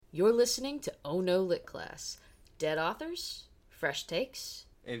You're listening to Oh No Lit Class. Dead authors, fresh takes,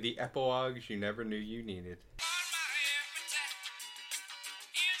 and the epilogues you never knew you needed.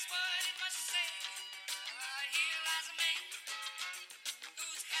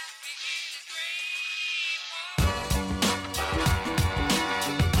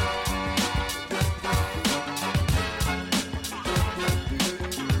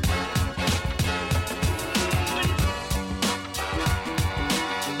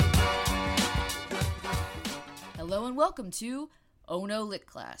 Welcome to Oh No Lit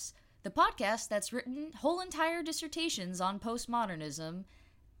Class, the podcast that's written whole entire dissertations on postmodernism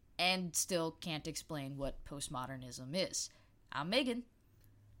and still can't explain what postmodernism is. I'm Megan.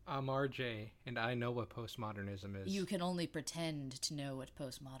 I'm RJ, and I know what postmodernism is. You can only pretend to know what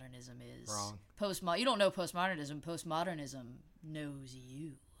postmodernism is. Wrong. You don't know postmodernism. Postmodernism knows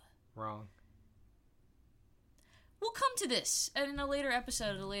you. Wrong. We'll come to this in a later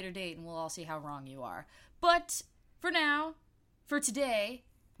episode at a later date, and we'll all see how wrong you are. But for now, for today,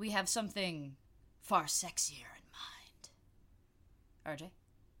 we have something far sexier in mind. RJ?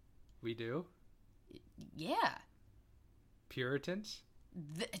 We do? Yeah. Puritans?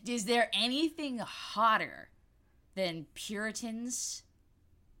 Is there anything hotter than Puritans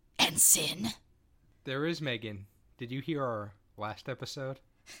and sin? There is, Megan. Did you hear our last episode?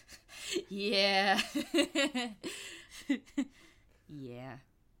 Yeah. Yeah.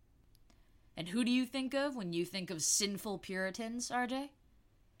 And who do you think of when you think of sinful Puritans, RJ?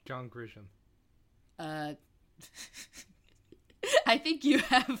 John Grisham. I think you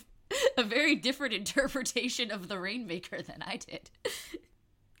have a very different interpretation of the Rainmaker than I did.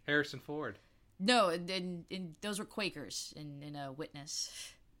 Harrison Ford. No, and those were Quakers in a Witness.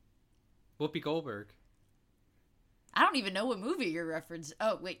 Whoopi Goldberg. I don't even know what movie you're referencing.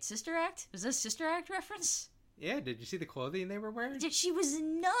 Oh, wait, Sister Act? Was this Sister Act reference? Yeah, did you see the clothing they were wearing? She was a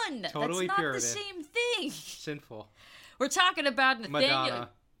nun. Totally That's not Puritan. the same thing. Sinful. We're talking about Nathaniel. Madonna.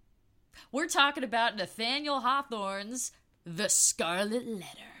 We're talking about Nathaniel Hawthorne's The Scarlet Letter.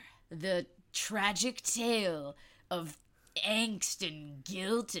 The tragic tale of angst and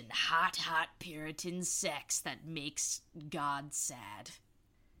guilt and hot Puritan sex that makes God sad.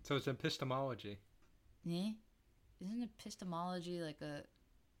 So it's epistemology. Eh? Isn't epistemology like a...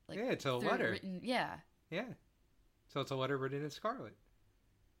 yeah, it's a letter. Written, yeah. Yeah. So it's a letter written in scarlet.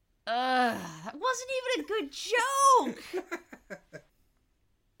 That wasn't even a good joke!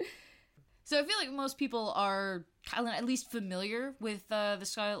 So I feel like most people are kind of at least familiar with the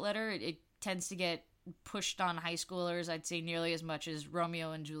Scarlet Letter. It tends to get pushed on high schoolers, I'd say nearly as much as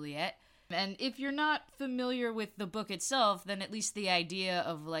Romeo and Juliet. And if you're not familiar with the book itself, then at least the idea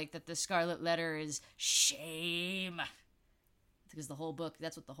of that the Scarlet Letter is shame. Because the whole book,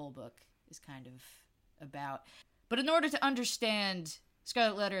 that's what the whole book is kind of about. But in order to understand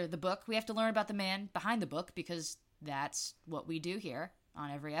Scarlet Letter, the book, we have to learn about the man behind the book, because that's what we do here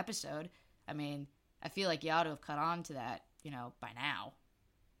on every episode. I mean, I feel like you ought to have caught on to that, by now.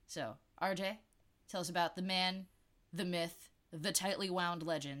 So, RJ, tell us about the man, the myth, the tightly wound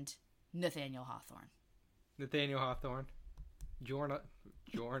legend, Nathaniel Hawthorne. Nathaniel Hawthorne. Jorn.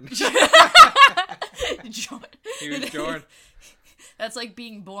 He was Jorn. That's like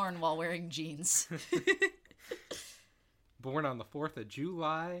being born while wearing jeans. Born on the 4th of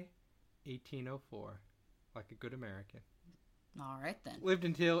July, 1804. Like a good American. All right, then. Lived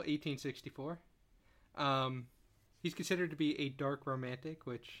until 1864. He's considered to be a dark romantic,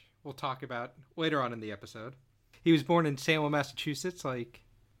 which we'll talk about later on in the episode. He was born in Salem, Massachusetts, like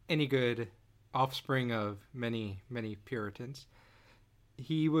any good offspring of many, many Puritans.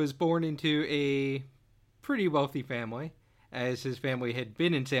 He was born into a pretty wealthy family, as his family had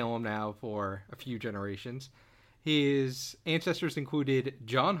been in Salem now for a few generations. His ancestors included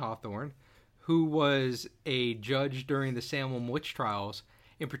John Hawthorne, who was a judge during the Salem witch trials.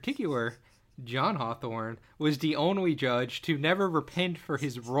 In particular, John Hawthorne was the only judge to never repent for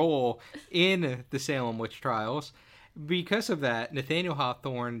his role in the Salem witch trials. Because of that, Nathaniel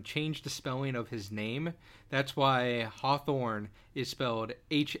Hawthorne changed the spelling of his name. That's why Hawthorne is spelled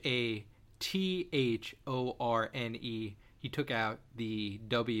Hathorne. He took out the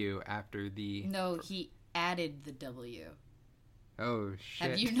W after the... No, he added the W. Oh, shit.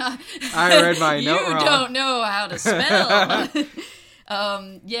 Have you not... I read my note wrong. You don't know how to spell.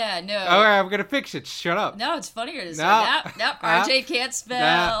 Yeah, no. Okay, I'm going to fix it. Shut up. No, it's funnier to say. Nope, RJ can't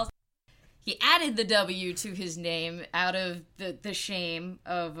spell. He added the W to his name out of the shame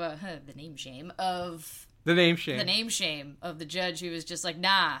of... the name shame of... The name shame. The name shame of the judge who was just like,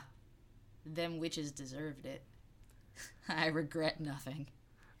 nah, them witches deserved it. I regret nothing.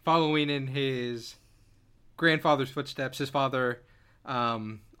 Following in his grandfather's footsteps, his father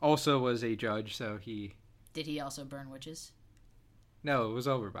also was a judge, so Did he also burn witches? No, it was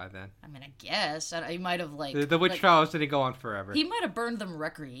over by then. I mean, I guess. He might have, like... The witch trials didn't go on forever. He might have burned them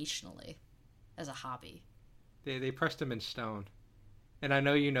recreationally, as a hobby. They pressed him in stone. And I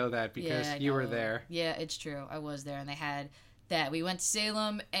know you know that because you were there. Yeah, it's true. I was there, and they had that. We went to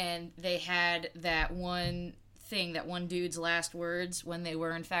Salem, and they had that one thing, that one dude's last words, when they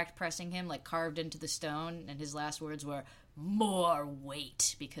were, in fact, pressing him, like, carved into the stone, and his last words were, "More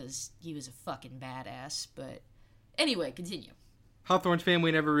weight," because he was a fucking badass. But anyway, continue. Hawthorne's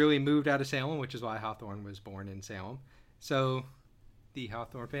family never really moved out of Salem, which is why Hawthorne was born in Salem. So, the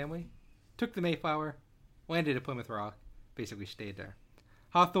Hawthorne family took the Mayflower, landed at Plymouth Rock, basically stayed there.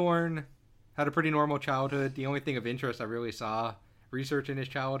 Hawthorne had a pretty normal childhood. The only thing of interest I really saw researching his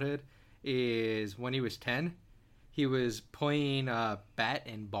childhood is when he was 10, he was playing bat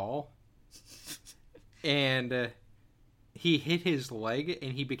and ball, and he hit his leg,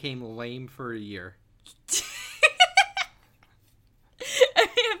 and he became lame for a year.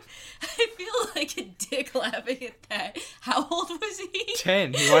 I feel like a dick laughing at that. How old was he?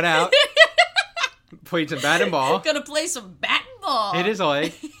 10. He went out, played some bat and ball. Gonna play some bat and ball. Hit his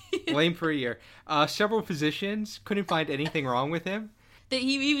leg, lame for a year. Several physicians couldn't find anything wrong with him. That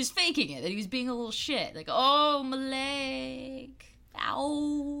he was faking it, that he was being a little shit. Like, oh, my leg.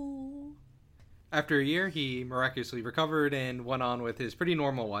 Ow. After a year, he miraculously recovered and went on with his pretty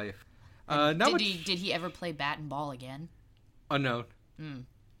normal life. Did he ever play bat and ball again? Unknown.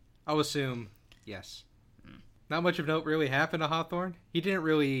 I'll assume yes. Not much of note really happened to Hawthorne. He didn't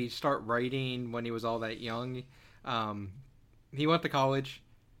really start writing when he was all that young. He went to college,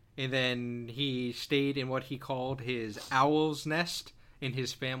 and then he stayed in what he called his owl's nest in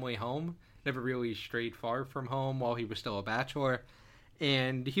his family home. Never really strayed far from home while he was still a bachelor.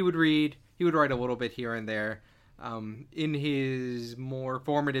 And he would read, he would write a little bit here and there. In his more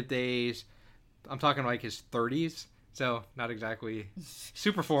formative days, I'm talking like his 30s, so not exactly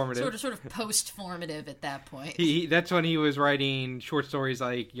super formative. Sort of post-formative at that point. That's when he was writing short stories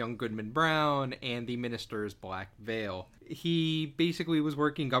like Young Goodman Brown and The Minister's Black Veil. He basically was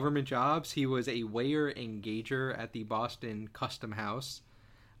working government jobs. He was a weigher and gauger at the Boston Custom House.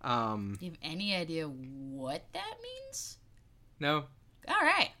 Do you have any idea what that means? No. All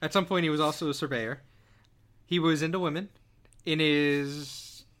right. At some point, he was also a surveyor. He was into women. In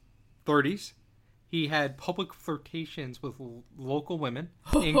his 30s, he had public flirtations with local women,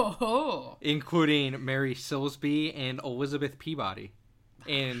 including Mary Silsby and Elizabeth Peabody.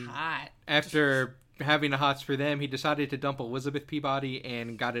 And hot. After having a hots for them, he decided to dump Elizabeth Peabody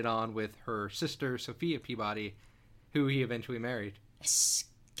and got it on with her sister, Sophia Peabody, who he eventually married. A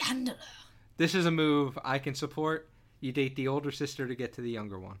scandal. This is a move I can support. You date the older sister to get to the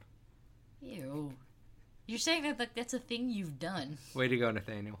younger one. Ew. You're saying that like that's a thing you've done. Way to go,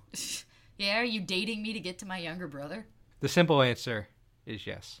 Nathaniel. Yeah, are you dating me to get to my younger brother? The simple answer is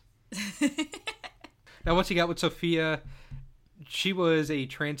yes. Now, once he got with Sophia, she was a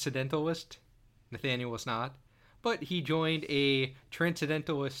transcendentalist. Nathaniel was not. But he joined a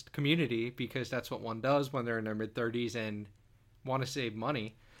transcendentalist community because that's what one does when they're in their mid-30s and want to save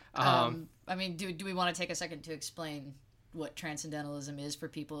money. I mean, do we want to take a second to explain what transcendentalism is for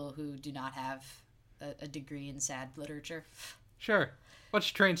people who do not have a degree in sad literature? Sure. What's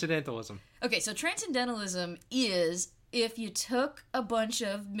transcendentalism? Okay, so transcendentalism is if you took a bunch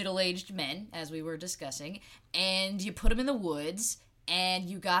of middle-aged men, as we were discussing, and you put them in the woods, and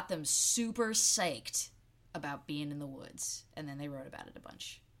you got them super psyched about being in the woods, and then they wrote about it a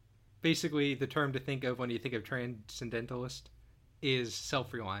bunch. Basically, the term to think of when you think of transcendentalist is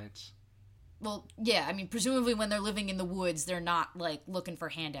self-reliance. Well, yeah, I mean, presumably when they're living in the woods, they're not, like, looking for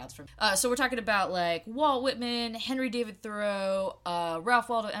handouts from... So we're talking about, like, Walt Whitman, Henry David Thoreau, Ralph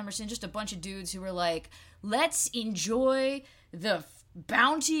Waldo Emerson, just a bunch of dudes who were like, let's enjoy the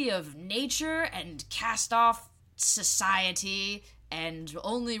bounty of nature and cast off society and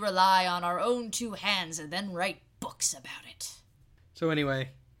only rely on our own two hands and then write books about it. So anyway...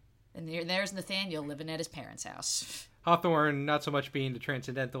 And there's Nathaniel living at his parents' house. Hawthorne, not so much being the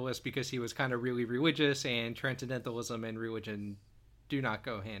transcendentalist because he was kind of really religious, and transcendentalism and religion do not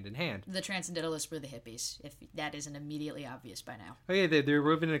go hand in hand. The transcendentalists were the hippies, if that isn't immediately obvious by now. Oh yeah, they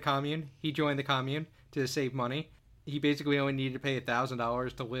were living in a commune. He joined the commune to save money. He basically only needed to pay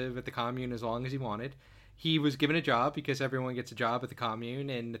 $1,000 to live at the commune as long as he wanted. He was given a job because everyone gets a job at the commune,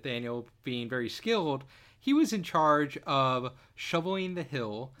 and Nathaniel, being very skilled, he was in charge of shoveling the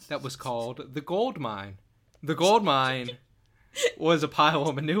hill that was called the gold mine. The gold mine was a pile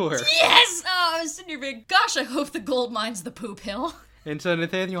of manure. Yes! Oh, I was sitting here being, gosh, I hope the gold mine's the poop hill. And so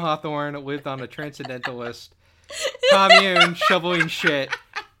Nathaniel Hawthorne lived on a transcendentalist commune, shoveling shit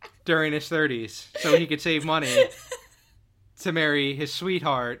during his 30s so he could save money to marry his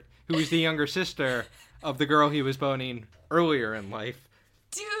sweetheart, who was the younger sister of the girl he was boning earlier in life.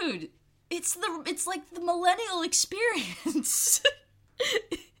 Dude, it's like the millennial experience.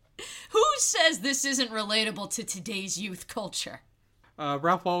 Who says this isn't relatable to today's youth culture?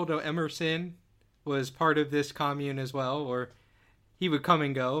 Ralph Waldo Emerson was part of this commune as well, or he would come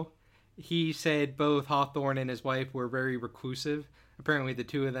and go. He said both Hawthorne and his wife were very reclusive. Apparently the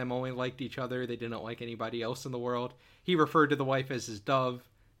two of them only liked each other. They didn't like anybody else in the world. He referred to the wife as his dove.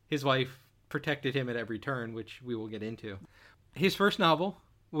 His wife protected him at every turn, which we will get into. His first novel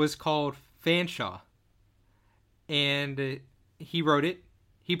was called Fanshawe. And he wrote it.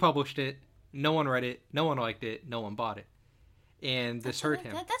 He published it. No one read it. No one liked it. No one bought it. And this hurt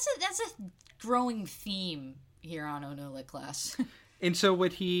him. That's a growing theme here on Oh No Lit Class. And so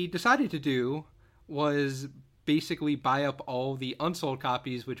what he decided to do was basically buy up all the unsold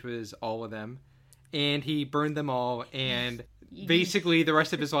copies, which was all of them, and he burned them all, and basically the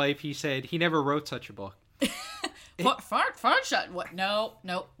rest of his life he said he never wrote such a book. Fanshawe? What? No,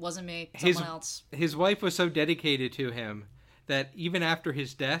 wasn't me. Someone else. His wife was so dedicated to him that even after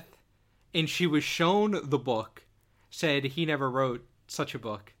his death, and she was shown the book, said he never wrote such a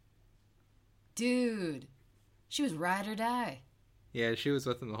book. Dude, she was ride or die. Yeah, she was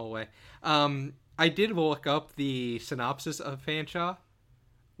with him the whole way. I did look up the synopsis of Fanshawe.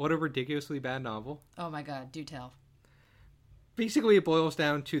 What a ridiculously bad novel. Oh my god, do tell. Basically, it boils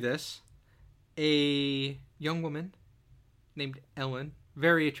down to this. A young woman named Ellen,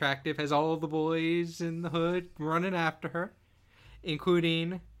 very attractive, has all the boys in the hood running after her,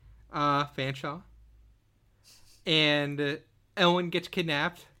 including Fanshawe. And Ellen gets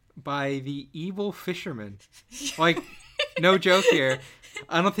kidnapped by the evil fisherman. Like, no joke here.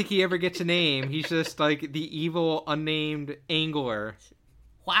 I don't think he ever gets a name. He's just like the evil, unnamed angler.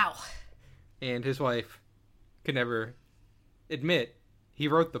 Wow. And his wife could never admit he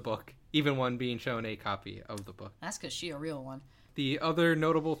wrote the book, even one being shown a copy of the book. That's because she a real one. The other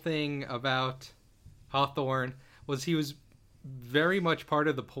notable thing about Hawthorne was he was very much part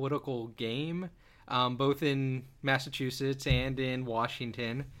of the political game, both in Massachusetts and in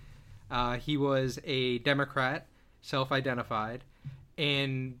Washington. He was a Democrat, self-identified,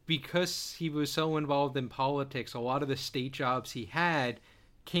 and because he was so involved in politics, a lot of the state jobs he had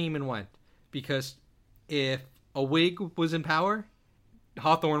came and went. Because if a Whig was in power,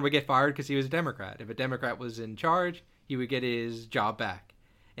 Hawthorne would get fired because he was a Democrat. If a Democrat was in charge, he would get his job back.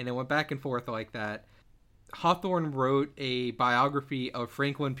 And it went back and forth like that. Hawthorne wrote a biography of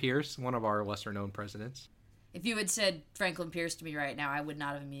Franklin Pierce, one of our lesser-known presidents. If you had said Franklin Pierce to me right now, I would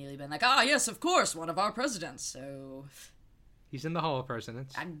not have immediately been like, yes, of course, one of our presidents, so... He's in the Hall of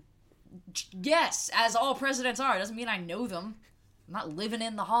Presidents. Yes, as all presidents are. It doesn't mean I know them. I'm not living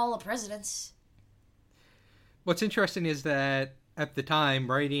in the Hall of Presidents. What's interesting is that at the time,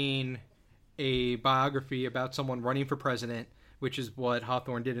 writing a biography about someone running for president, which is what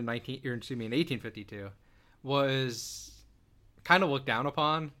Hawthorne did in 1852, was kind of looked down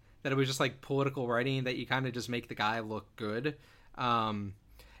upon. That it was just like political writing, that you kind of just make the guy look good.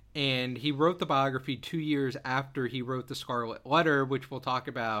 And he wrote the biography 2 years after he wrote The Scarlet Letter, which we'll talk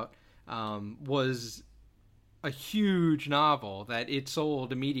about, was a huge novel that it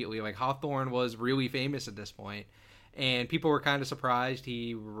sold immediately. Like, Hawthorne was really famous at this point, and people were kind of surprised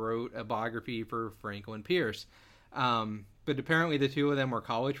he wrote a biography for Franklin Pierce. But apparently the two of them were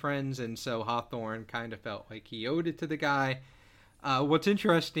college friends, and so Hawthorne kind of felt like he owed it to the guy. What's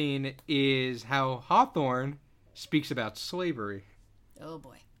interesting is how Hawthorne speaks about slavery. Oh,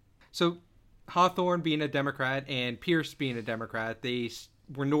 boy. So Hawthorne being a Democrat and Pierce being a Democrat, they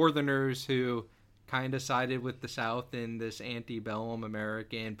were Northerners who kind of sided with the South in this antebellum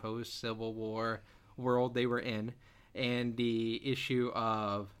American post-Civil War world they were in. And the issue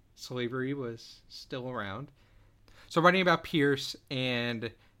of slavery was still around. So writing about Pierce and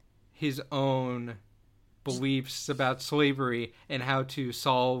his own beliefs about slavery and how to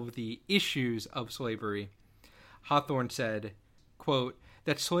solve the issues of slavery, Hawthorne said, quote,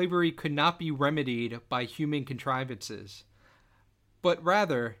 that slavery could not be remedied by human contrivances, but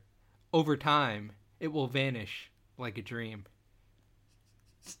rather, over time, it will vanish like a dream.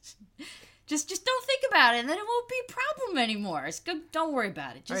 Just don't think about it, and then it won't be a problem anymore. It's good. Don't worry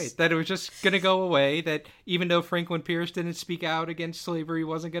about it. Right, that it was just going to go away, that even though Franklin Pierce didn't speak out against slavery,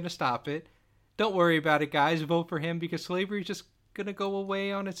 wasn't going to stop it. Don't worry about it, guys. Vote for him because slavery is just going to go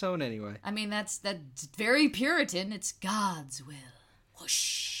away on its own anyway. I mean, that's very Puritan. It's God's will.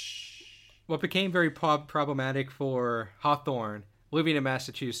 Whoosh. What became very problematic for Hawthorne, living in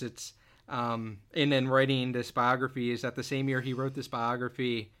Massachusetts, and then writing this biography, is that the same year he wrote this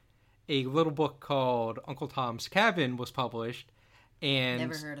biography, a little book called Uncle Tom's Cabin was published. And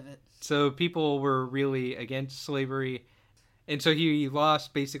Never heard of it. so people were really against slavery. And so he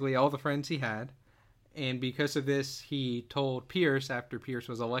lost basically all the friends he had. And because of this, he told Pierce, after Pierce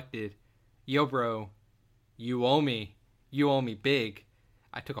was elected, "Yo, bro, you owe me. You owe me big.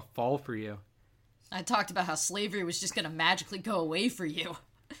 I took a fall for you." I talked about how slavery was just going to magically go away for you.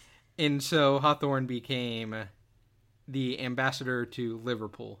 And so Hawthorne became the ambassador to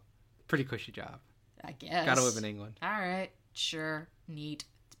Liverpool. Pretty cushy job. I guess. Gotta live in England. All right. Sure. Neat.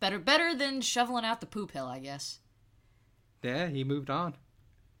 It's better than shoveling out the poop hill, I guess. Yeah, he moved on.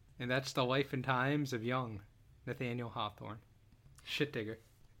 And that's the life and times of young Nathaniel Hawthorne. Shit digger.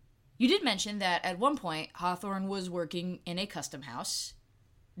 You did mention that at one point, Hawthorne was working in a custom house,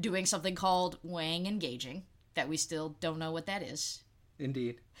 doing something called weighing and gauging, that we still don't know what that is.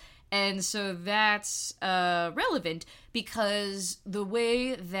 Indeed. And so that's relevant because the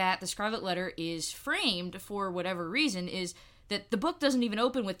way that the Scarlet Letter is framed, for whatever reason, is that the book doesn't even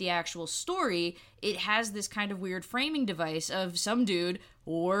open with the actual story. It has this kind of weird framing device of some dude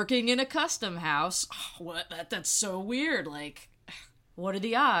working in a custom house. Oh, what? That's so weird. Like, what are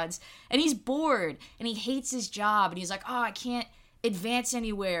the odds? And he's bored, and he hates his job, and he's like, I can't advance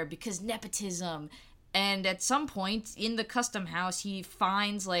anywhere because nepotism. And at some point in the custom house, he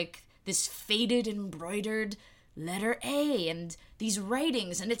finds, like, this faded, embroidered letter A and these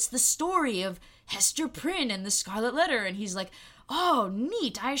writings, and it's the story of Hester Prynne and the Scarlet Letter, and he's like, oh,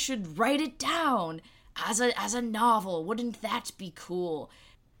 neat, I should write it down as a novel. Wouldn't that be cool?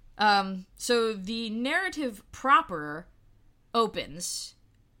 So the narrative proper opens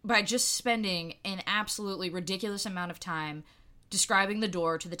by just spending an absolutely ridiculous amount of time describing the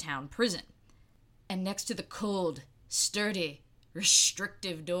door to the town prison. And next to the cold, sturdy,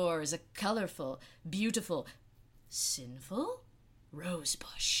 restrictive door is a colorful, beautiful, sinful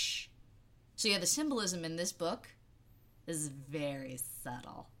rosebush. So yeah, the symbolism in this book is very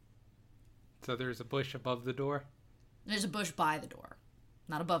subtle. So there's a bush above the door? There's a bush by the door,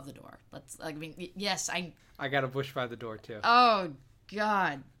 not above the door. Yes, I got a bush by the door, too. Oh,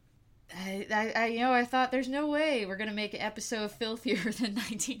 God. I thought there's no way we're going to make an episode filthier than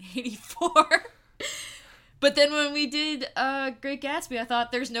 1984. But then when we did Great Gatsby, I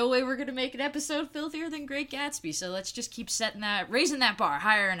thought there's no way we're going to make an episode filthier than Great Gatsby. So let's just keep raising that bar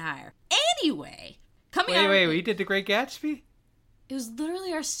higher and higher. Anyway, we did the Great Gatsby? It was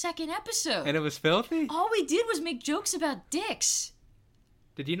literally our second episode. And it was filthy? All we did was make jokes about dicks.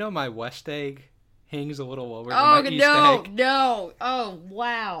 Did you know my West egg hangs a little lower than my East egg? No. Oh,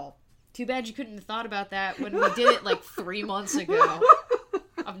 wow. Too bad you couldn't have thought about that when we did it like 3 months ago.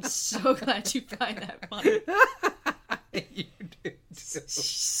 I'm so glad you find that funny. You do too.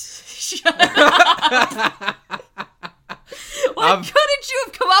 Shut up. Why couldn't you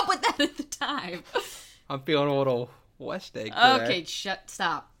have come up with that at the time? I'm feeling a little West egg today. Okay,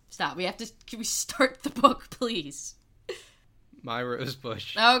 stop. Can we start the book, please? My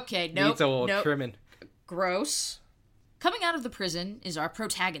rosebush. Okay, nope. Needs a little trimming. Gross. Coming out of the prison is our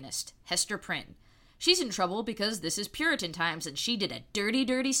protagonist, Hester Prynne. She's in trouble because this is Puritan times and she did a dirty,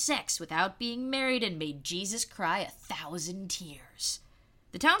 dirty sex without being married and made Jesus cry 1,000 tears.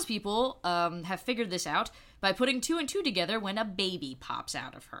 The townspeople have figured this out by putting 2 and 2 together when a baby pops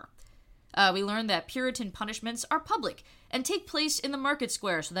out of her. We learn that Puritan punishments are public and take place in the market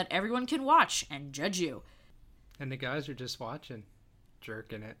square so that everyone can watch and judge you. And the guys are just watching,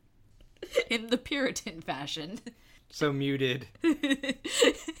 jerking it. In the Puritan fashion. So muted.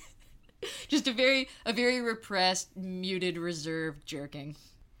 Just a very repressed, muted, reserved jerking.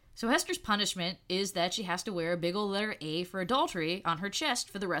 So Hester's punishment is that she has to wear a big old letter A for adultery on her chest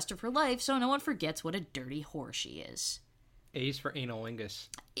for the rest of her life so no one forgets what a dirty whore she is. A's for analingus.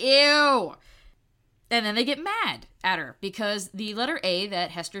 Ew! And then they get mad at her because the letter A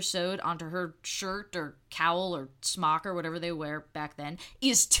that Hester sewed onto her shirt or cowl or smock or whatever they wear back then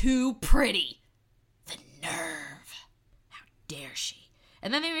is too pretty. The nerve. How dare she?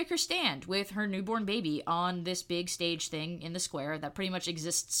 And then they make her stand with her newborn baby on this big stage thing in the square that pretty much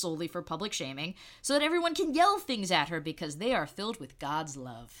exists solely for public shaming so that everyone can yell things at her because they are filled with God's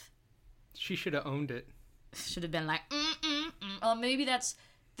love. She should have owned it. Should have been like, Well, maybe that's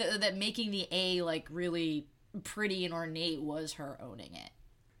that making the A like really pretty and ornate was her owning it.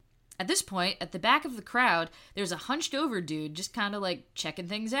 At this point, at the back of the crowd, there's a hunched over dude just kind of like checking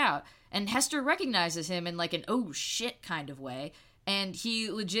things out. And Hester recognizes him in like an oh shit kind of way. And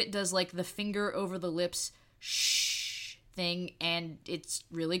he legit does like the finger over the lips shh thing. And it's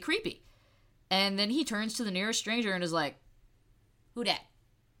really creepy. And then he turns to the nearest stranger and is like, who dat?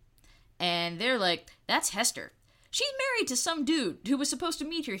 And they're like, that's Hester. she's married to some dude who was supposed to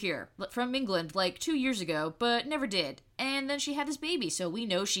meet her here from England like 2 years ago, but never did. And then she had this baby, so we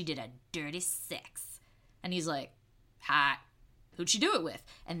know she did a dirty sex. And he's like, hot. Who'd she do it with?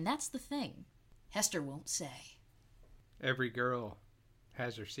 And that's the thing. Hester won't say. Every girl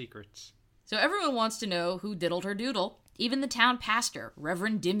has her secrets. So everyone wants to know who diddled her doodle. Even the town pastor,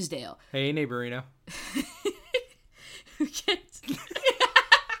 Reverend Dimsdale. Hey, neighborino. Who gets...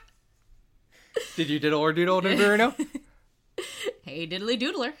 Did you diddle or doodle, neighborino? Hey, diddly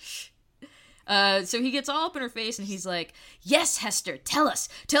doodler. So he gets all up in her face and he's like, yes, Hester, tell us.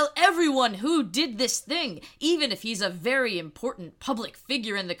 Tell everyone who did this thing, even if he's a very important public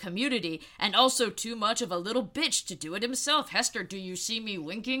figure in the community and also too much of a little bitch to do it himself. Hester, do you see me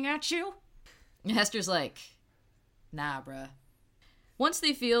winking at you? And Hester's like, nah, bruh. Once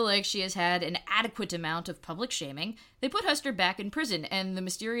they feel like she has had an adequate amount of public shaming, they put Hester back in prison, and the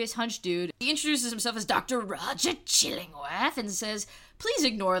mysterious hunch dude, he introduces himself as Dr. Roger Chillingworth and says, please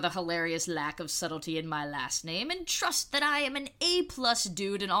ignore the hilarious lack of subtlety in my last name and trust that I am an A-plus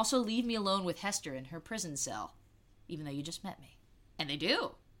dude and also leave me alone with Hester in her prison cell, even though you just met me. And they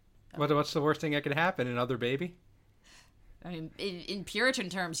do. What's the worst thing that could happen? Another baby? I mean, in Puritan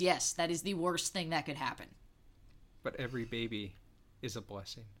terms, yes, that is the worst thing that could happen. But every baby is a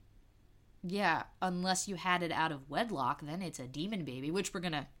blessing. Yeah, unless you had it out of wedlock, then it's a demon baby, which we're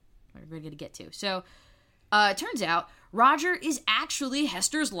gonna get to. So, it turns out Roger is actually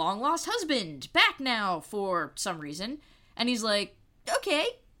Hester's long-lost husband, back now for some reason. And he's like, okay,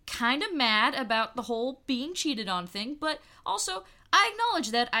 kind of mad about the whole being cheated on thing, but also, I acknowledge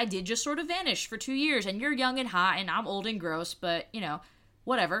that I did just sort of vanish for 2 years, and you're young and hot, and I'm old and gross, but, you know,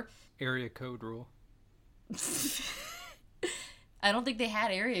 whatever. Area code rule. I don't think they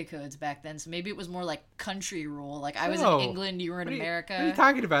had area codes back then, so maybe it was more like country rule. Like, I was in England, you were in America. What are you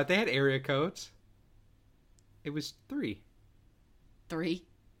talking about? They had area codes. It was 3. 3?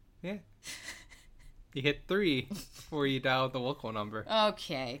 Yeah. You hit 3 before you dialed the local number.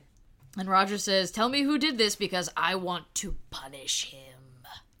 Okay. And Roger says, tell me who did this because I want to punish him.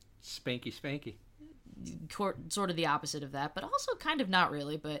 Spanky, spanky. Sort of the opposite of that, but also kind of not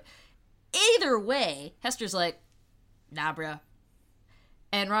really. But either way, Hester's like, nah, bruh.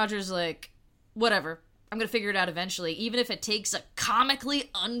 And Roger's like, whatever. I'm going to figure it out eventually, even if it takes a comically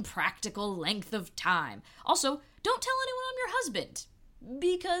unpractical length of time. Also, don't tell anyone I'm your husband.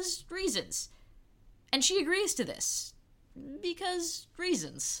 Because reasons. And she agrees to this. Because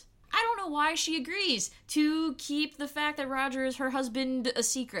reasons. I don't know why she agrees to keep the fact that Roger is her husband a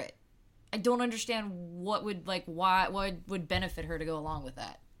secret. I don't understand what would benefit her to go along with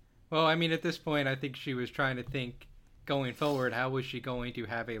that. Well, I mean, at this point, I think she was trying to think, going forward, how was she going to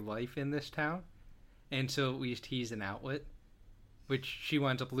have a life in this town? And so at least he's an outlet, which she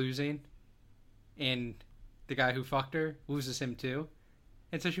winds up losing. And the guy who fucked her loses him too.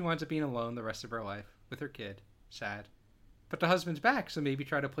 And so she winds up being alone the rest of her life with her kid. Sad. But the husband's back, so maybe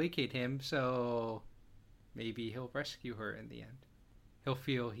try to placate him, so maybe he'll rescue her in the end. He'll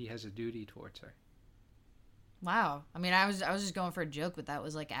feel he has a duty towards her. Wow. I mean, I was just going for a joke, but that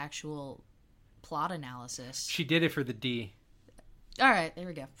was like actual plot analysis. She did it for the D. All right, there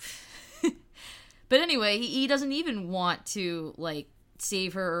we go. But anyway, he doesn't even want to, like,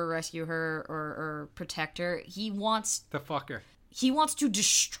 save her or rescue her or protect her. He wants... The fucker. He wants to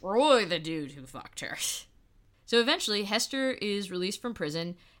destroy the dude who fucked her. So eventually, Hester is released from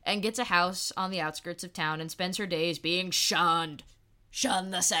prison and gets a house on the outskirts of town and spends her days being shunned.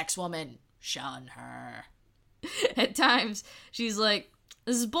 Shun the sex woman. Shun her. At times, she's like,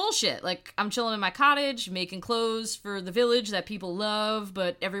 this is bullshit. Like, I'm chilling in my cottage, making clothes for the village that people love,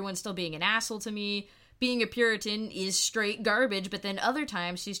 but everyone's still being an asshole to me. Being a Puritan is straight garbage, but then other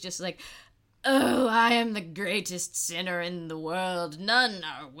times she's just like, oh, I am the greatest sinner in the world. None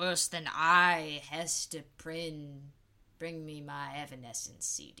are worse than I, Hester Prynne. Bring me my Evanescence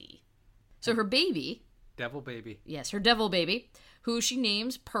CD. So her baby... Devil baby. Yes, her devil baby, who she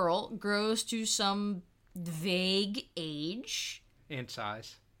names Pearl, grows to some vague age... And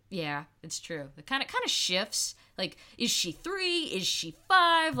size. Yeah, it's true. It kind of shifts. Like, is she 3? Is she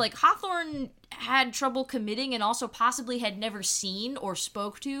 5? Like, Hawthorne had trouble committing and also possibly had never seen or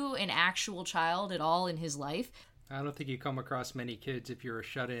spoke to an actual child at all in his life. I don't think you come across many kids if you're a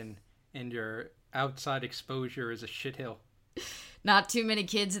shut-in and your outside exposure is a shithill. Not too many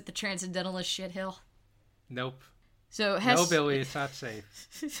kids at the Transcendentalist shithill. Nope. So no, Billy, it's not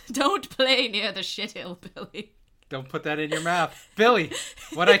safe. Don't play near the shithill, Billy. Don't put that in your mouth. Billy,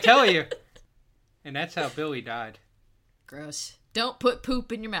 what'd I tell you? And that's how Billy died. Gross. Don't put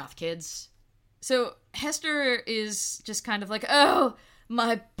poop in your mouth, kids. So Hester is just kind of like, oh,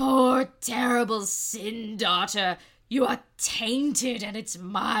 My poor, terrible sin daughter. You are tainted and it's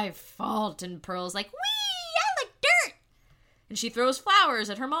my fault. And Pearl's like, wee, I like dirt. And she throws flowers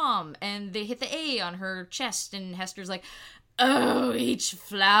at her mom and they hit the A on her chest. And Hester's like, oh, each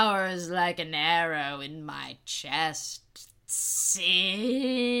flower is like an arrow in my chest. Sin.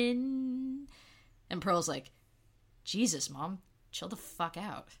 And Pearl's like, Jesus, Mom, chill the fuck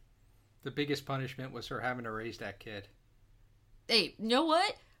out. The biggest punishment was her having to raise that kid. Hey, you know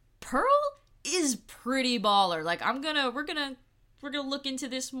what? Pearl is pretty baller. Like, we're gonna look into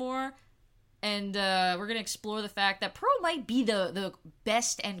this more, and we're gonna explore the fact that Pearl might be the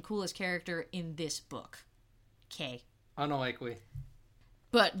best and coolest character in this book. Okay. Unlikely.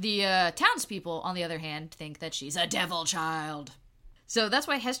 But the townspeople, on the other hand, think that she's a devil child. So that's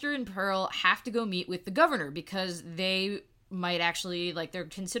why Hester and Pearl have to go meet with the governor, because they might actually, like, they're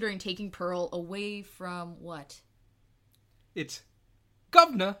considering taking Pearl away from what? It's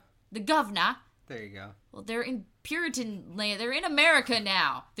governor. The governor. There you go. Well, they're in Puritan land. They're in America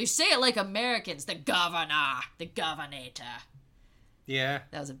now. They say it like Americans. The governor. The governator. Yeah.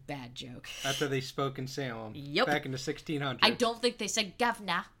 That was a bad joke. After they spoke in Salem. Yep. Back in the 1600s. I don't think they said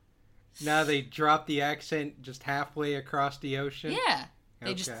governor. Now they dropped the accent just halfway across the ocean? Yeah.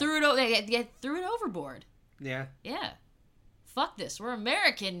 They just threw it they threw it overboard. Yeah. Yeah. Fuck this. We're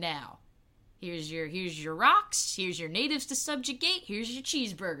American now. Here's your rocks. Here's your natives to subjugate. Here's your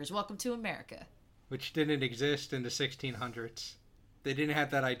cheeseburgers. Welcome to America. Which didn't exist in the 1600s. They didn't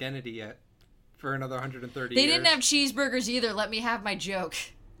have that identity yet for another 130 years. They didn't have cheeseburgers either. Let me have my joke.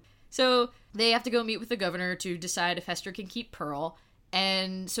 So they have to go meet with the governor to decide if Hester can keep Pearl.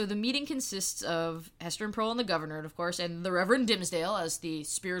 And so the meeting consists of Hester and Pearl and the governor, of course, and the Reverend Dimmesdale as the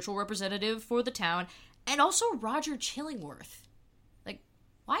spiritual representative for the town, and also Roger Chillingworth. Like,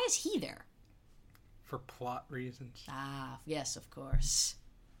 why is he there? For plot reasons. Ah, yes, of course.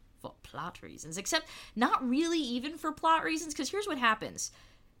 For plot reasons. Except not really even for plot reasons, because here's what happens.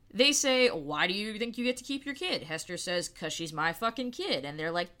 They say, why do you think you get to keep your kid? Hester says, 'cause she's my fucking kid. And they're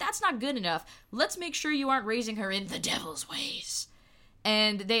like, that's not good enough. Let's make sure you aren't raising her in the devil's ways.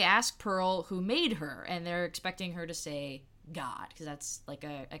 And they ask Pearl who made her, and they're expecting her to say God, because that's like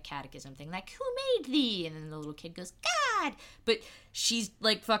a catechism thing, like, who made thee? And then the little kid goes, God! But she's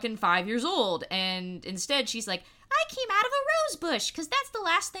like fucking 5 years old, and instead she's like, I came out of a rose bush, because that's the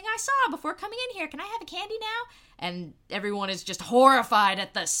last thing I saw before coming in here. Can I have a candy now? And everyone is just horrified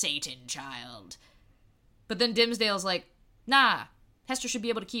at the Satan child. But then Dimmesdale's like, nah, Hester should be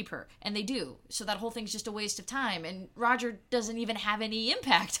able to keep her. And they do. So that whole thing's just a waste of time. And Roger doesn't even have any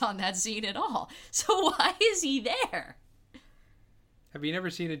impact on that scene at all. So why is he there? Have you never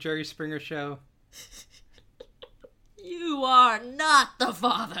seen a Jerry Springer show? You are not the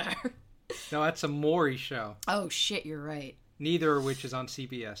father. No, that's a Maury show. Oh shit, you're right. Neither of which is on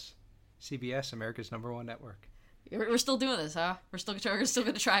CBS. CBS, America's #1 network. We're still doing this, huh? We're still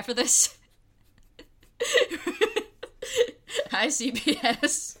going to try for this? Hi,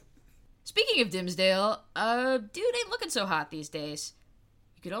 CBS. Speaking of Dimmesdale, dude ain't looking so hot these days.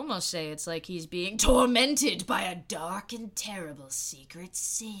 You could almost say it's like he's being tormented by a dark and terrible secret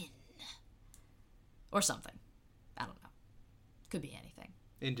sin. Or something. I don't know. Could be anything.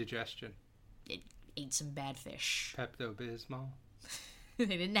 Indigestion. It ate some bad fish. Pepto-Bismol. They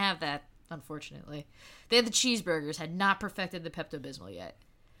didn't have that, unfortunately. They had the cheeseburgers, had not perfected the Pepto-Bismol yet.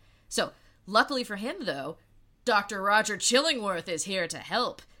 So, luckily for him, though, Dr. Roger Chillingworth is here to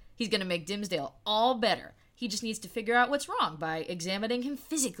help. He's going to make Dimmesdale all better. He just needs to figure out what's wrong by examining him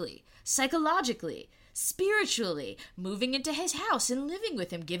physically, psychologically, spiritually, moving into his house and living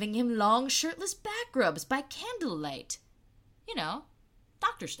with him, giving him long shirtless back rubs by candlelight. You know,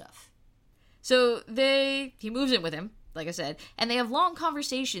 doctor stuff. So he moves in with him, like I said, and they have long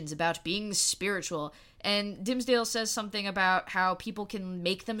conversations about being spiritual. And Dimmesdale says something about how people can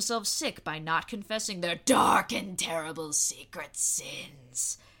make themselves sick by not confessing their dark and terrible secret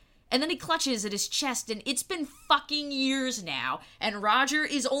sins. And then he clutches at his chest, and it's been fucking years now, and Roger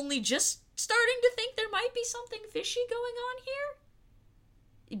is only just starting to think there might be something fishy going on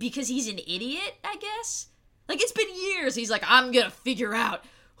here? Because he's an idiot, I guess? Like, it's been years. He's like, I'm gonna figure out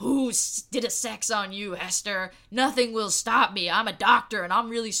who did a sex on you, Hester. Nothing will stop me. I'm a doctor, and I'm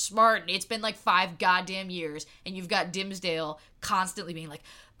really smart, and it's been like 5 goddamn years, and you've got Dimmesdale constantly being like,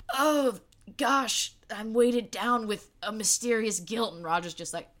 oh, gosh, I'm weighted down with a mysterious guilt, and Roger's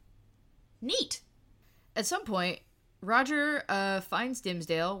just like, neat. At some point, Roger finds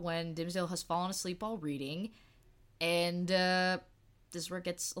Dimmesdale when Dimmesdale has fallen asleep while reading, and this is where it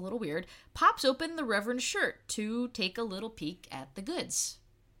gets a little weird, pops open the Reverend's shirt to take a little peek at the goods.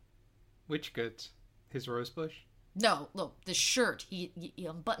 Which goods? His rose bush? No, look, the shirt. He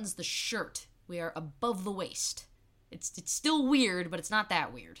unbuttons the shirt. We are above the waist. It's still weird, but it's not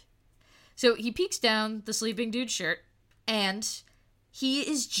that weird. So he peeks down the sleeping dude's shirt, and he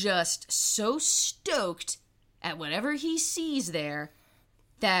is just so stoked at whatever he sees there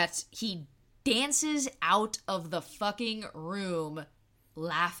that he dances out of the fucking room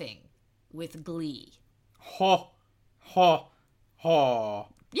laughing with glee. Ho, ho, ho.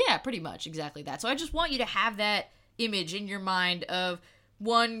 Yeah, pretty much, exactly that. So I just want you to have that image in your mind of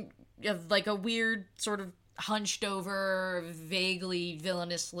like a weird sort of hunched over, vaguely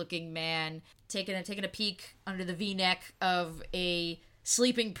villainous looking man taking a peek under the V-neck of a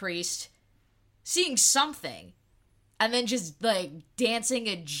sleeping priest, seeing something, and then just like dancing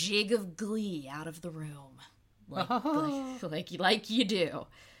a jig of glee out of the room, like you do.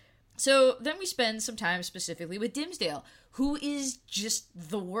 So then we spend some time specifically with Dimmesdale, who is just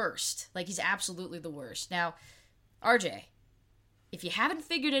the worst. Like, he's absolutely the worst. Now, RJ, if you haven't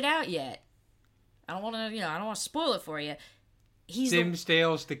figured it out yet, I don't want to spoil it for you.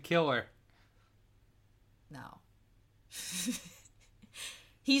 Dimmesdale's the killer. No.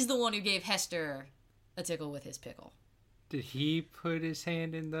 He's the one who gave Hester a tickle with his pickle. Did he put his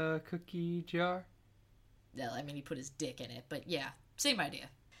hand in the cookie jar? Well, I mean, he put his dick in it, but yeah, same idea.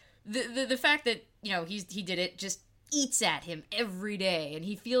 The fact that, he did it just eats at him every day, and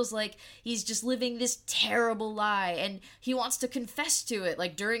he feels like he's just living this terrible lie, and he wants to confess to it,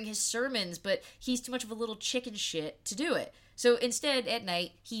 like, during his sermons, but he's too much of a little chicken shit to do it. So instead, at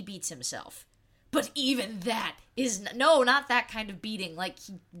night, he beats himself. But even that is... No, not that kind of beating. Like,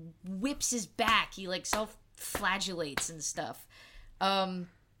 he whips his back. He, like, self-flagellates and stuff.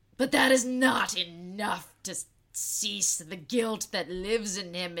 But that is not enough to cease the guilt that lives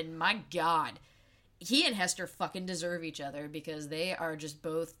in him, and my God... He and Hester fucking deserve each other because they are just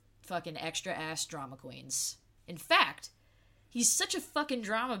both fucking extra-ass drama queens. In fact, he's such a fucking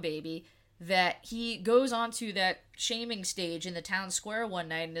drama baby that he goes onto that shaming stage in the town square one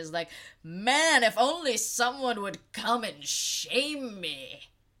night and is like, man, if only someone would come and shame me.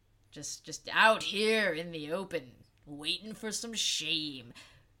 Just out here in the open, waiting for some shame.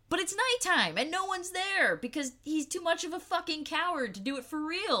 But it's nighttime and no one's there because he's too much of a fucking coward to do it for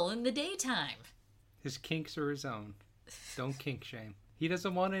real in the daytime. His kinks are his own. Don't kink shame. He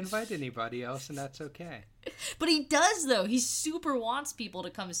doesn't want to invite anybody else, and that's okay. But he does, though. He super wants people to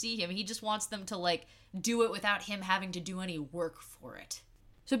come see him. He just wants them to, like, do it without him having to do any work for it.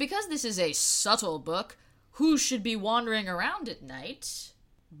 So because this is a subtle book, who should be wandering around at night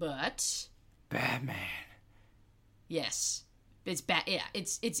but... Batman. Yes. It's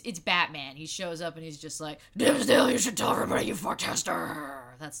Batman. He shows up and he's just like, Dimmesdale, you should tell everybody you fucked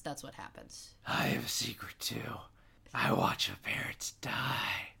Hester. That's what happens. I have a secret too. I watch your parents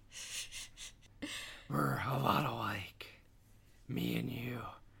die. We're a lot alike. Me and you.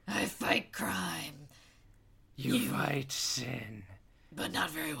 I fight crime. You fight sin. But not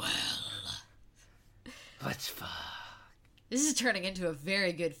very well. Let's fuck. This is turning into a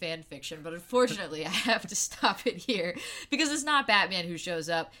very good fan fiction, but unfortunately I have to stop it here because it's not Batman who shows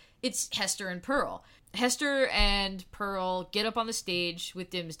up, it's Hester and Pearl. Hester and Pearl get up on the stage with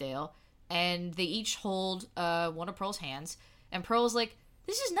Dimmesdale, and they each hold one of Pearl's hands, and Pearl's like,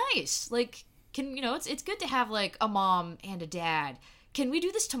 this is nice. Like, it's good to have, like, a mom and a dad. Can we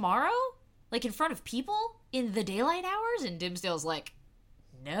do this tomorrow? Like, in front of people? In the daylight hours? And Dimmesdale's like,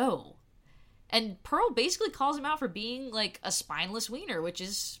 no. And Pearl basically calls him out for being, like, a spineless wiener, which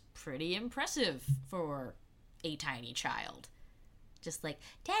is pretty impressive for a tiny child. Just like,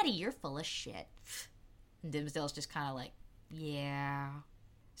 Daddy, you're full of shit. And Dimmesdale's just kind of like, yeah.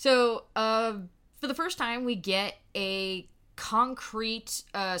 So, for the first time, we get a concrete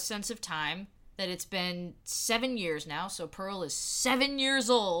sense of time that it's been 7 years now. So Pearl is 7 years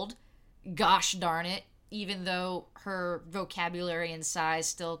old. Gosh darn it. Even though her vocabulary and size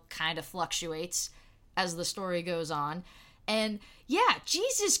still kind of fluctuates as the story goes on. And yeah,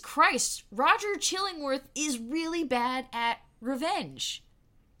 Jesus Christ, Roger Chillingworth is really bad at revenge.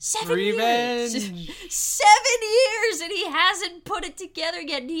 7 years! 7 years and he hasn't put it together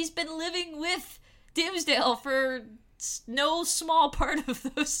yet. And he's been living with Dimmesdale for no small part of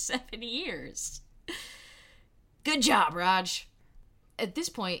those 7 years. Good job, Raj. At this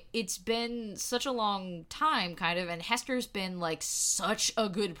point, it's been such a long time, kind of, and Hester's been, like, such a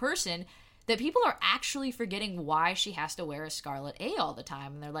good person that people are actually forgetting why she has to wear a scarlet A all the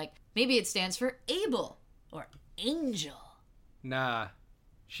time. And they're like, maybe it stands for Abel or Angel. Nah,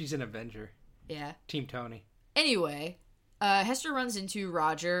 she's an Avenger. Yeah. Team Tony. Anyway, Hester runs into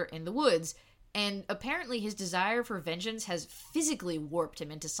Roger in the woods, and apparently his desire for vengeance has physically warped him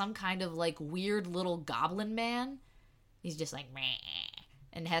into some kind of, like, weird little goblin man. He's just like, meh.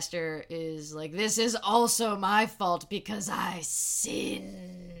 And Hester is like, this is also my fault because I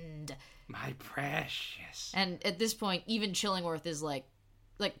sinned. My precious. And at this point, even Chillingworth is like,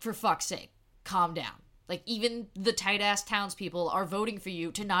 for fuck's sake, calm down. Like, even the tight-ass townspeople are voting for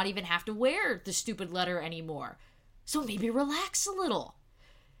you to not even have to wear the stupid letter anymore. So maybe relax a little.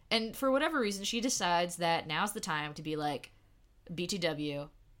 And for whatever reason, she decides that now's the time to be like, BTW,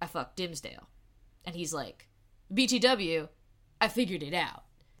 I fucked Dimmesdale. And he's like, BTW, I figured it out.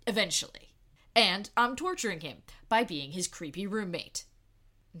 Eventually. And I'm torturing him by being his creepy roommate.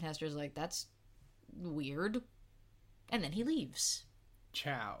 And Hester's like, that's weird. And then he leaves.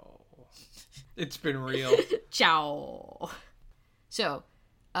 Ciao. It's been real. Ciao. So,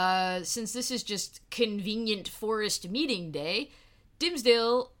 since this is just convenient forest meeting day,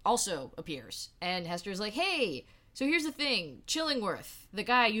 Dimmesdale also appears. And Hester's like, hey, so here's the thing. Chillingworth, the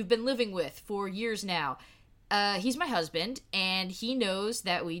guy you've been living with for years now, he's my husband, and he knows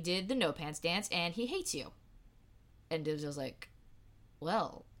that we did the no pants dance, and he hates you. And Dimmesdale's like,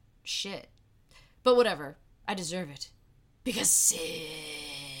 well, shit. But whatever. I deserve it. Because sin.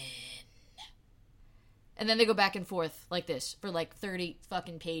 And then they go back and forth like this for like 30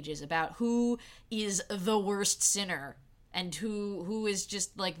 fucking pages about who is the worst sinner and who is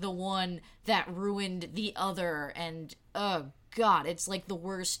just like the one that ruined the other. And oh god, it's like the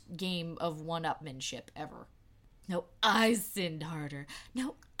worst game of one-upmanship ever. No, I sinned harder.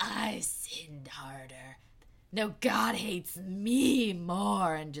 No, I sinned harder. No, God hates me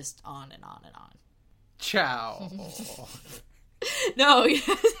more. And just on and on and on. Ciao. No,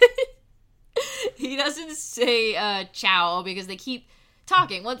 he doesn't say ciao because they keep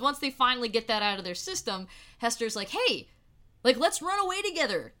talking. Once they finally get that out of their system, Hester's like, hey, like, let's run away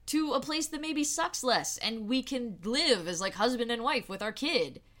together to a place that maybe sucks less, and we can live as, like, husband and wife with our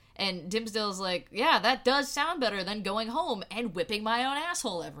kid. And Dimmesdale's like, yeah, that does sound better than going home and whipping my own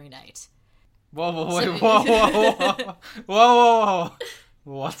asshole every night. Whoa, whoa. Whoa.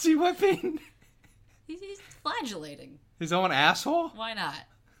 What's he whipping? He's flagellating. His own asshole? Why not?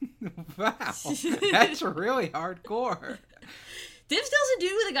 Wow. That's really hardcore. Dimmesdale's a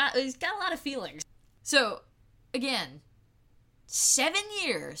dude he's got a lot of feelings. So, again, 7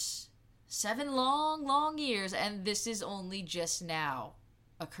 years. 7 long, long years, and this is only just now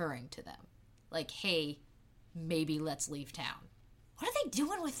occurring to them. Like, hey, maybe let's leave town. What are they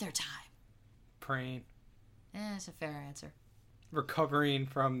doing with their time? Praying. That's a fair answer. Recovering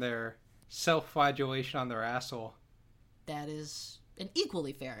from their self-flagellation on their asshole. That is an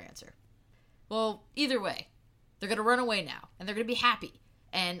equally fair answer. Well, either way, they're going to run away now, and they're going to be happy.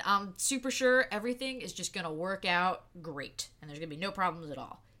 And I'm super sure everything is just going to work out great, and there's going to be no problems at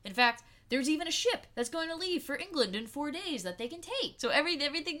all. In fact, there's even a ship that's going to leave for England in 4 days that they can take. So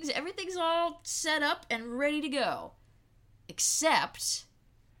everything's all set up and ready to go. Except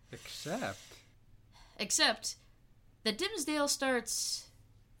that Dimmesdale starts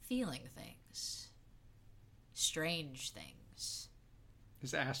feeling things. Strange things.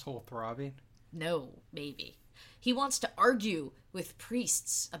 His asshole throbbing? No, maybe. He wants to argue with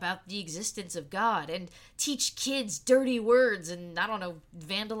priests about the existence of God and teach kids dirty words and, I don't know,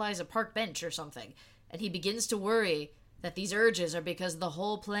 vandalize a park bench or something. And he begins to worry that these urges are because the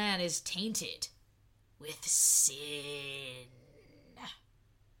whole plan is tainted with sin.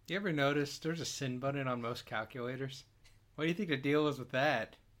 You ever notice there's a sin button on most calculators? What do you think the deal is with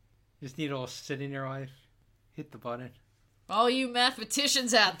that? You just need a little sin in your life. Hit the button. All you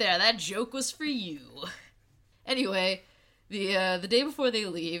mathematicians out there, that joke was for you. Anyway, the day before they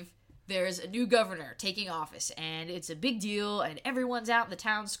leave, there's a new governor taking office, and it's a big deal, and everyone's out in the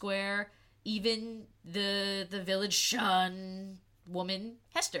town square, even the village shun woman,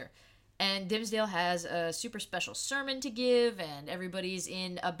 Hester. And Dimmesdale has a super special sermon to give, and everybody's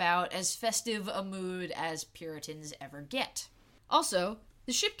in about as festive a mood as Puritans ever get. Also,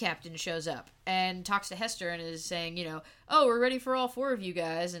 the ship captain shows up and talks to Hester and is saying, you know, oh, we're ready for all 4 of you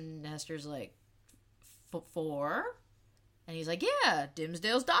guys. And Hester's like, 4? And he's like, yeah,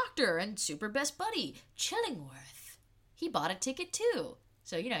 Dimmesdale's doctor and super best buddy, Chillingworth. He bought a ticket too.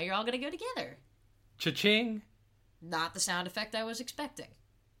 So, you know, you're all going to go together. Cha-ching. Not the sound effect I was expecting.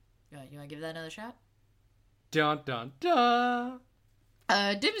 You want to give that another shot? Dun, dun, dun.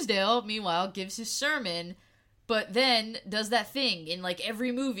 Dimmesdale, meanwhile, gives his sermon, but then does that thing in, like,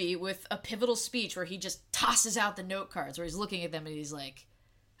 every movie with a pivotal speech where he just tosses out the note cards, where he's looking at them and he's like,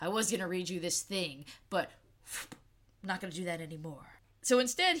 I was going to read you this thing, but I'm not going to do that anymore. So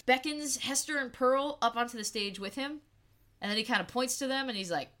instead, beckons Hester and Pearl up onto the stage with him, and then he kind of points to them and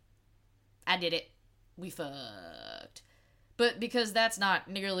he's like, I did it. We fucked. But because that's not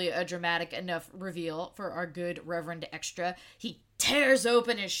nearly a dramatic enough reveal for our good Reverend Extra, he tears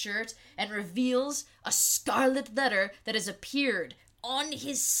open his shirt and reveals a scarlet letter that has appeared on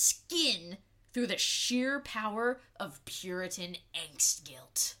his skin through the sheer power of Puritan angst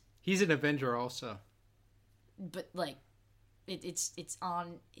guilt. He's an Avenger also. But, like, it's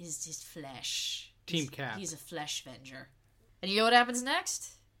on his flesh. Team Cap. He's a flesh venger. And you know what happens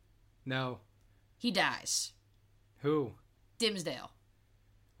next? No. He dies. Who? Dimsdale.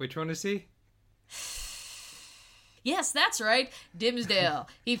 Which one is he? Yes, that's right. Dimsdale.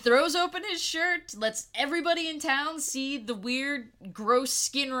 He throws open his shirt, lets everybody in town see the weird, gross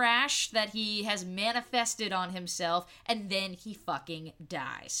skin rash that he has manifested on himself, and then he fucking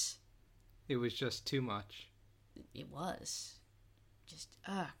dies. It was just too much. It was. Just,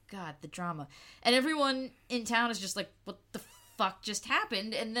 oh, God, the drama. And everyone in town is just like, what the fuck just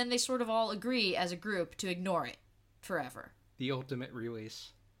happened? And then they sort of all agree as a group to ignore it forever. The ultimate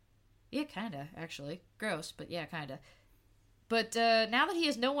release. Yeah, kinda, actually. Gross, but yeah, kinda. But now that he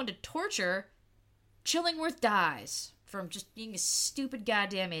has no one to torture, Chillingworth dies from just being a stupid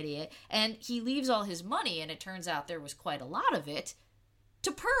goddamn idiot, and he leaves all his money, and it turns out there was quite a lot of it,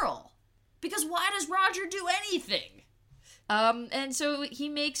 to Pearl. Because why does Roger do anything? And so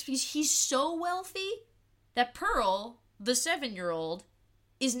he's so wealthy that Pearl, the 7-year-old,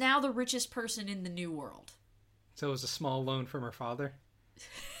 is now the richest person in the New World. So it was a small loan from her father?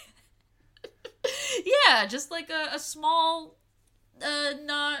 Yeah, just like a small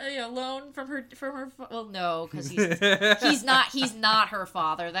loan from her. Well, no, because he's not her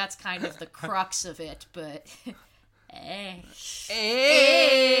father. That's kind of the crux of it. But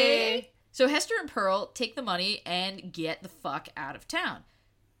So Hester and Pearl take the money and get the fuck out of town.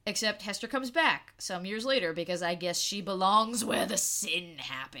 Except Hester comes back some years later because I guess she belongs where the sin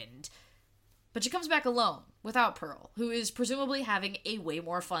happened. But she comes back alone, without Pearl, who is presumably having a way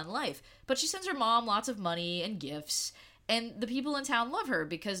more fun life. But she sends her mom lots of money and gifts, and the people in town love her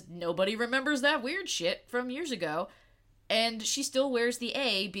because nobody remembers that weird shit from years ago. And she still wears the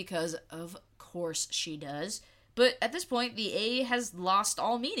A because, of course, she does. But at this point, the A has lost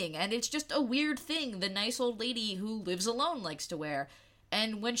all meaning, and it's just a weird thing the nice old lady who lives alone likes to wear.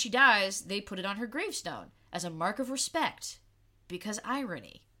 And when she dies, they put it on her gravestone as a mark of respect. Because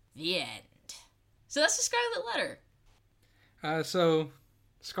irony. The end. So that's the Scarlet Letter. So,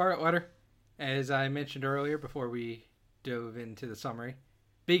 Scarlet Letter, as I mentioned earlier before we dove into the summary,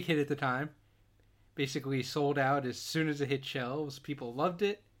 big hit at the time. Basically sold out as soon as it hit shelves. People loved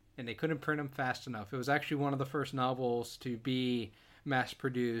it, and they couldn't print them fast enough. It was actually one of the first novels to be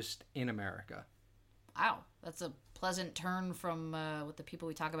mass-produced in America. Wow, that's a pleasant turn from what the people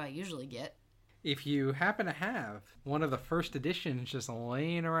we talk about usually get. If you happen to have one of the first editions just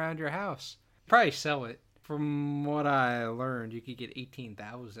laying around your house, probably sell it. From what I learned, you could get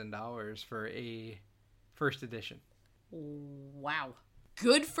 $18,000 for a first edition. Wow.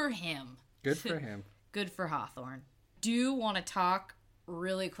 Good for him. Good for him. Good for Hawthorne. Do want to talk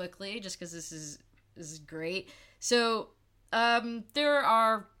really quickly, just because this is great. So, there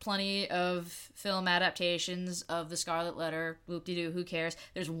are plenty of film adaptations of The Scarlet Letter. Whoop-de-doo, who cares?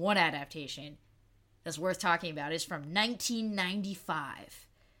 There's one adaptation that's worth talking about. It's from 1995.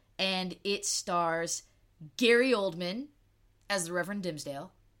 And it stars Gary Oldman as the Reverend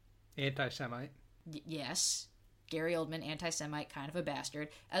Dimsdale. Anti-Semite. Yes. Gary Oldman, anti-Semite, kind of a bastard,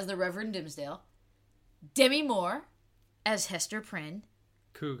 as the Reverend Dimsdale. Demi Moore as Hester Prynne.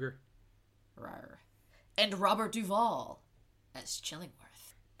 Cougar. Rawr. And Robert Duvall as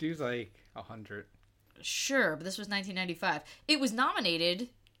Chillingworth. Dude's like 100. Sure, but this was 1995. It was nominated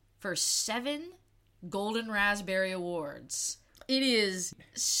for 7 Golden Raspberry Awards. It is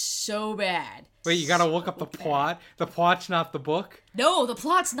so bad. Wait, you gotta look up the plot? The plot's not the book? No, the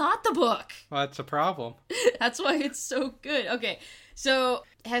plot's not the book. Well, that's a problem. That's why it's so good. Okay, so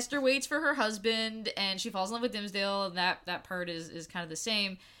Hester waits for her husband, and she falls in love with Dimsdale, and that part is kind of the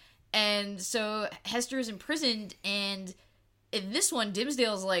same. And so Hester is imprisoned, and in this one,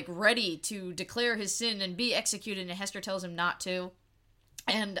 Dimsdale's like ready to declare his sin and be executed, and Hester tells him not to.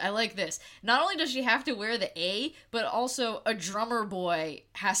 And I like this. Not only does she have to wear the A, but also a drummer boy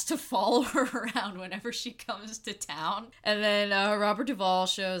has to follow her around whenever she comes to town. And then Robert Duvall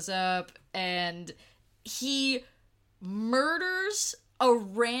shows up, and he murders a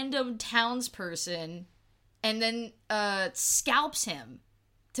random townsperson and then scalps him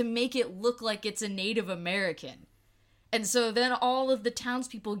to make it look like it's a Native American. And so then all of the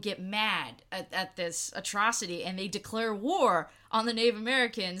townspeople get mad at this atrocity, and they declare war on the Native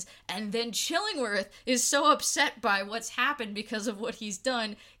Americans, and then Chillingworth is so upset by what's happened because of what he's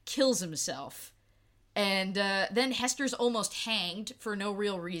done, kills himself. And then Hester's almost hanged for no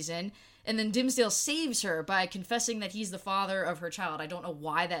real reason. And then Dimmesdale saves her by confessing that he's the father of her child. I don't know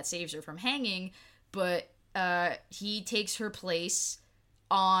why that saves her from hanging, but he takes her place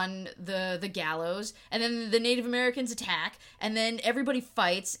on the gallows. And then the Native Americans attack. And then everybody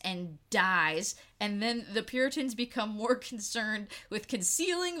fights and dies. And then the Puritans become more concerned with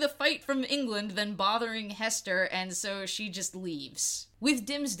concealing the fight from England than bothering Hester. And so she just leaves. With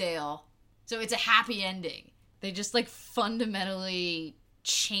Dimmesdale. So it's a happy ending. They just, like, fundamentally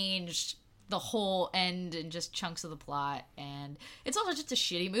changed the whole end and just chunks of the plot. And it's also just a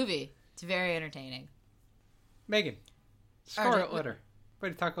shitty movie. It's very entertaining. Megan. Scarlet Letter. Way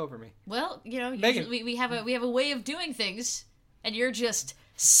to talk over me. Well, you know, Megan. we have a way of doing things, and you're just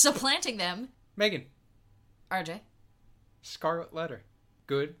supplanting them. Megan. RJ. Scarlet Letter.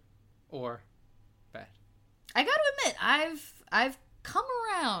 Good or bad? I gotta admit, I've come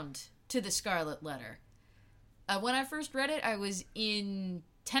around to the Scarlet Letter. When I first read it, I was in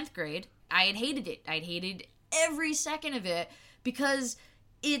 10th grade. I had hated it. I'd hated every second of it because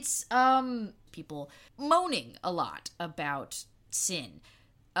it's people moaning a lot about sin.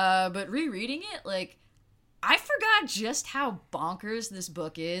 But rereading it, like, I forgot just how bonkers this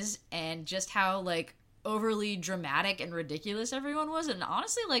book is and just how, like, overly dramatic and ridiculous everyone was. And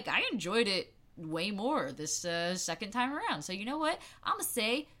honestly, like, I enjoyed it way more this second time around. So you know what? I'm gonna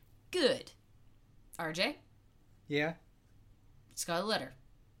say good. RJ? Yeah? Scarlet Letter.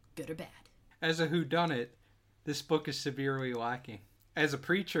 Good or bad? As a whodunit, this book is severely lacking. As a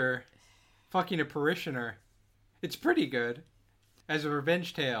preacher, fucking a parishioner, it's pretty good. As a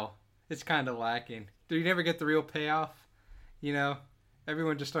revenge tale, it's kind of lacking. Do you never get the real payoff? You know,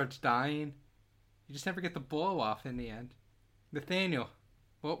 everyone just starts dying. You just never get the blow off in the end. Nathaniel,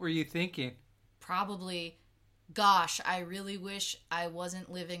 what were you thinking? Probably, gosh, I really wish I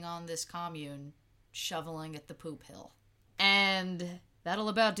wasn't living on this commune, shoveling at the poop hill. And that'll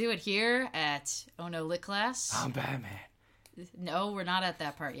about do it here at Oh No Lit Class. I'm Batman. No, we're not at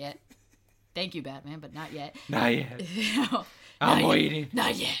that part yet. Thank you, Batman, but not yet. Not yet. No, I'm waiting.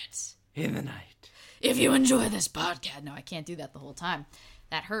 Not yet. In the night. If you enjoy this podcast... No, I can't do that the whole time.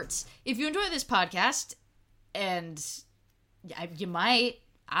 That hurts. If you enjoy this podcast, and you might,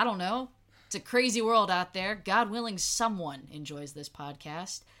 I don't know, it's a crazy world out there. God willing, someone enjoys this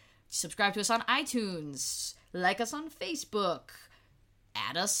podcast. Subscribe to us on iTunes. Like us on Facebook.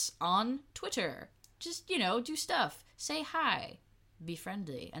 Add us on Twitter. Just, you know, do stuff. Say hi. Be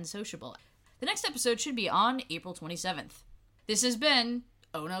friendly and sociable. The next episode should be on April 27th. This has been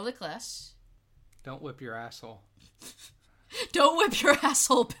Oh No Lit Class. Don't whip your asshole. Don't whip your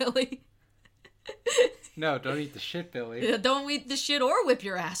asshole, Billy. No, don't eat the shit, Billy. Don't eat the shit or whip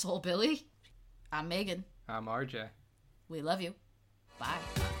your asshole, Billy. I'm Megan. I'm RJ. We love you. Bye.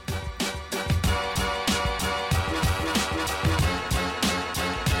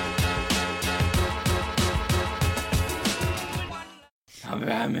 I'm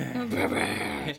Batman.